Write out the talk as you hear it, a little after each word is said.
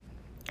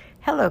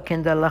Hello,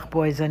 kinderlich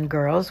boys and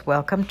girls.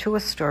 Welcome to A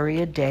Story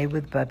a Day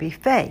with Bubby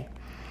Faye.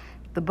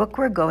 The book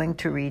we're going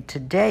to read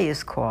today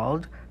is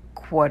called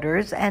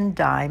Quarters and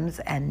Dimes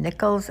and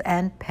Nickels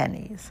and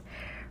Pennies,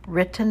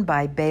 written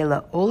by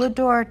Baila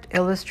Olidort,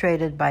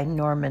 illustrated by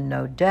Norman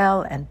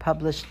Nodel, and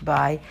published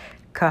by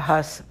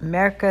Kehot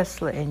Publication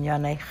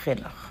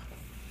Society.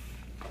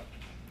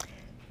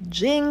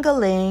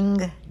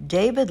 Jingling!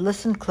 David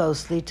listened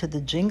closely to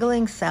the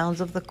jingling sounds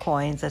of the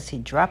coins as he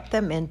dropped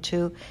them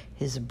into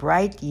his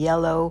bright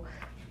yellow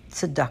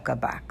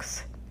tzedakah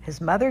box. His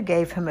mother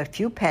gave him a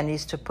few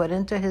pennies to put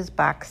into his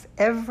box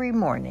every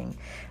morning.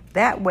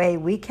 That way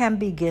we can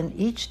begin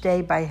each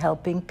day by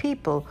helping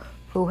people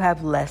who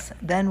have less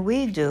than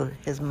we do,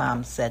 his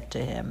mom said to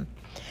him.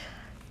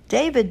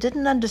 David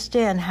didn't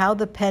understand how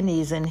the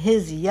pennies in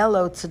his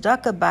yellow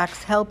tzedakah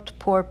box helped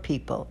poor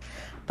people,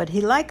 but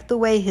he liked the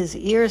way his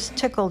ears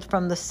tickled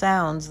from the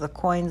sounds the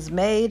coins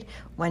made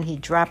when he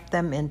dropped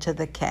them into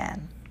the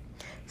can.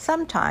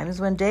 Sometimes,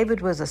 when David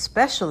was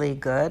especially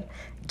good,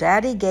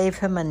 Daddy gave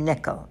him a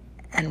nickel,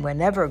 and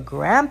whenever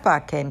Grandpa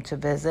came to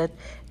visit,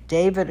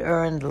 David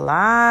earned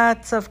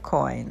lots of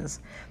coins.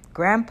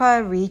 Grandpa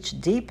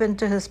reached deep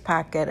into his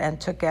pocket and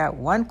took out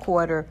 1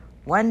 quarter,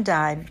 1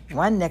 dime,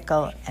 1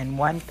 nickel, and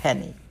 1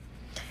 penny.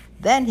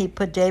 Then he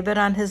put David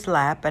on his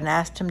lap and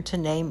asked him to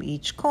name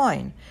each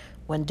coin.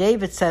 When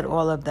David said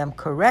all of them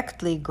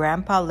correctly,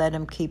 Grandpa let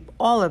him keep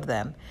all of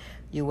them.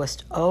 You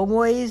must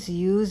always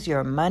use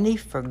your money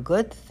for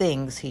good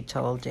things, he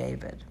told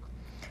David.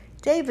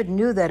 David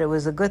knew that it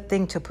was a good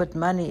thing to put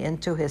money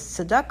into his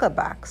tzedakah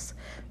box,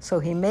 so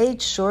he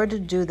made sure to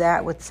do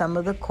that with some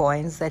of the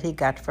coins that he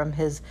got from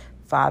his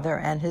father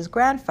and his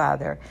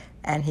grandfather,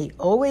 and he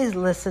always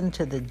listened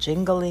to the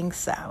jingling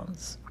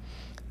sounds.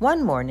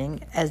 One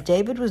morning, as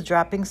David was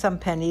dropping some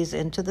pennies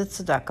into the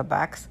tzedakah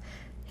box,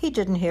 he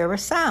didn't hear a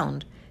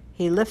sound.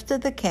 He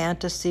lifted the can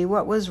to see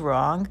what was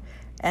wrong,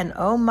 and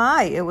oh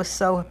my, it was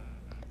so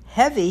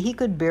heavy he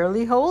could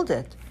barely hold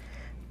it.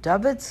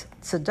 David's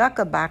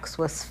tzedakah box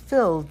was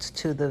filled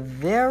to the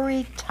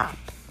very top.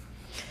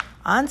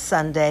 On Sunday,